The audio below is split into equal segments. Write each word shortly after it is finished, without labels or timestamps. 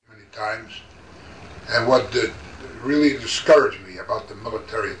times. And what really discouraged me about the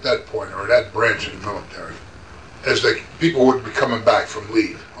military at that point, or that branch of the military, is that people would be coming back from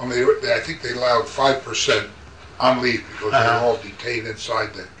leave. Only I think they allowed 5% on leave because they were all detained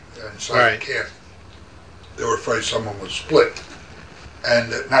inside the camp. They were afraid someone would split.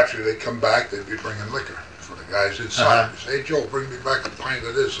 And naturally they'd come back, they'd be bringing liquor for the guys inside. They'd say, hey Joe, bring me back a pint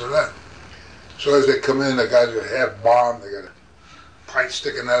of this or that. So as they come in, the guys are half bombed, they got a pint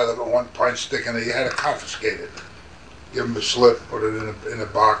sticking out of them, one pint sticking there, you had to confiscate it. Give them a slip, put it in a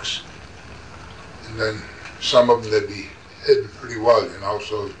box, and then some of them they'd be hidden pretty well,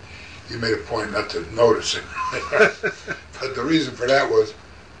 so you made a point not to notice it. But the reason for that was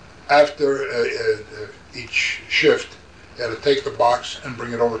after each shift, you had to take the box and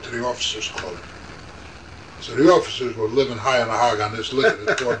bring it over to the officers' club. So the officers were living high on the hog on this liquor.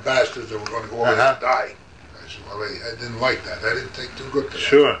 The poor bastards that were going to go over there and die. I said, well, I didn't like that. I didn't take too good to that.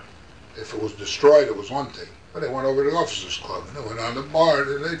 Sure. If it was destroyed, it was one thing. But they went over to the officers' club and they went on the bar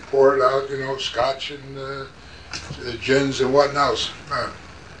and they poured out, scotch and gins and whatnot.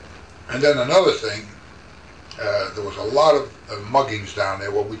 And then another thing, there was a lot of muggings down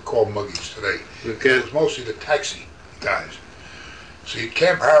there, what we call muggings today. Okay. It was mostly the taxi guys. See,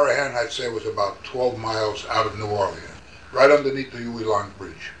 Camp Harahan, I'd say, was about 12 miles out of New Orleans, right underneath the Huey Long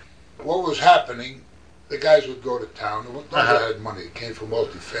Bridge. What was happening, the guys would go to town, and those that had money, came from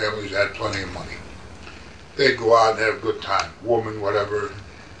wealthy families, had plenty of money. They'd go out and have a good time, woman, whatever.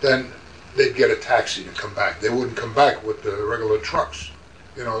 Then they'd get a taxi to come back. They wouldn't come back with the regular trucks.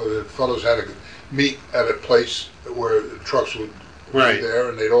 The fellows had to meet at a place where the trucks would be there,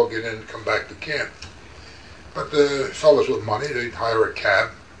 and they'd all get in and come back to camp. But the fellas with money, they'd hire a cab,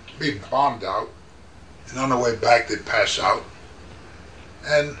 be bombed out, and on the way back they'd pass out,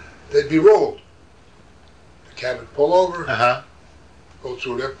 and they'd be rolled. The cab would pull over, go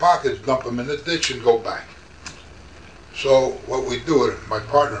through their pockets, dump them in the ditch, and go back. So what we'd do, my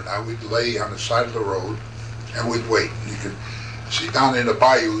partner and I, we'd lay on the side of the road, and we'd wait. You could see down in the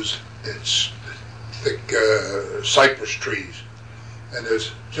bayous, it's thick cypress trees. And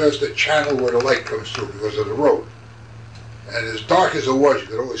there's just a channel where the light comes through because of the road. And as dark as it was, you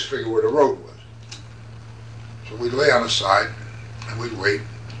could always figure where the road was. So we'd lay on the side, and we'd wait.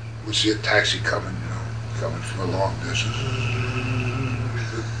 We'd see a taxi coming, coming from a long distance.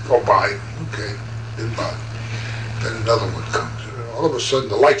 Go by, okay, didn't bother. Then another one comes. All of a sudden,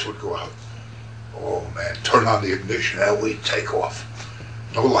 the lights would go out. Oh, man, turn on the ignition, and we'd take off.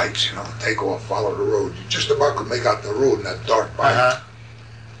 No lights, take off, follow the road. You just about could make out the road in that dark bayou.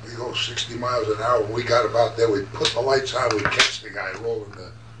 We go 60 miles an hour. When we got about there, we'd put the lights on, we'd catch the guy rolling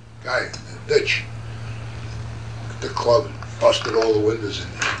the guy in the ditch. At the club, busted all the windows in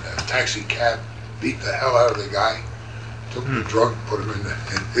the taxi cab, beat the hell out of the guy, took him drunk, put him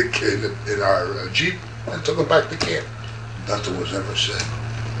in our Jeep, and took him back to camp. Nothing was ever said.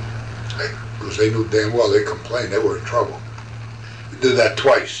 Because they knew damn well they complained, they were in trouble. We did that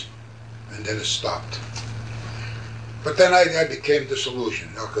twice, and then it stopped. But then I became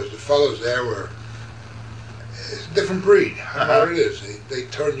disillusioned, because the fellows there were a different breed. I know what it is. They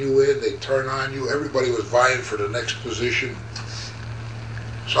turn you in, they turn on you. Everybody was vying for the next position.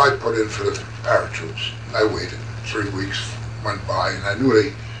 So I put in for the paratroops. I waited. 3 weeks went by, and I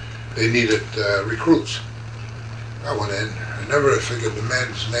knew they needed recruits. I went in. I never figured the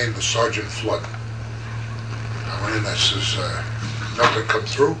man's name was Sergeant Flood. I went in, I says, nothing come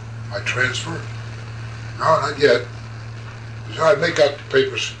through? My transfer? No, not yet. So I make out the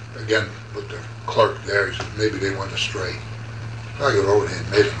papers again with the clerk there. He said, maybe they went astray. So I got over there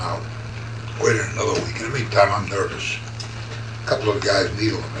and made them out. Waited another week. In the meantime, I'm nervous. A couple of the guys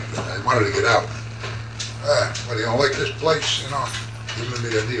needled me. I wanted to get out. Well, you don't like this place? Giving me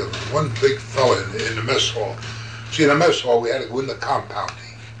the needle. One big fella in the mess hall. See, in the mess hall, we had to go in the compound.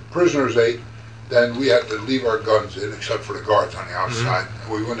 The prisoners ate. Then we had to leave our guns in, except for the guards on the outside.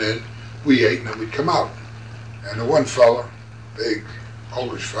 And we went in, we ate, and then we'd come out. And the one fella, big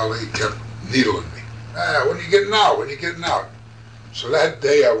Polish fella, he kept needling me. When are you getting out? When are you getting out? So that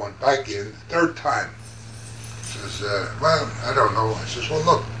day I went back in, third time. He says, well, I don't know. I says, well,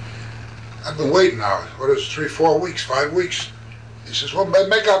 look, I've been waiting now. What is it, 3, 4 weeks, 5 weeks? He says, well,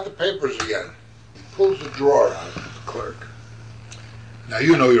 make out the papers again. He pulls the drawer out, the clerk. Now,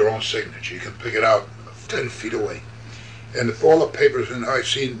 you know your own signature. You can pick it out 10 feet away. And if all the papers, and I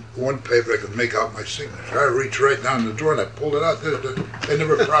seen one paper, I could make out my signature. I reached right down the drawer and I pulled it out. They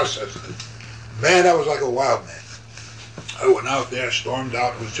never processed it. Man, that was like a wild man. I went out there, stormed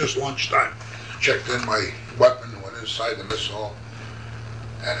out. It was just lunchtime. Checked in my weapon, went inside the mess hall,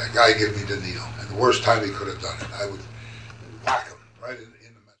 and a guy gave me the needle. And the worst time he could have done it, I would whack him right in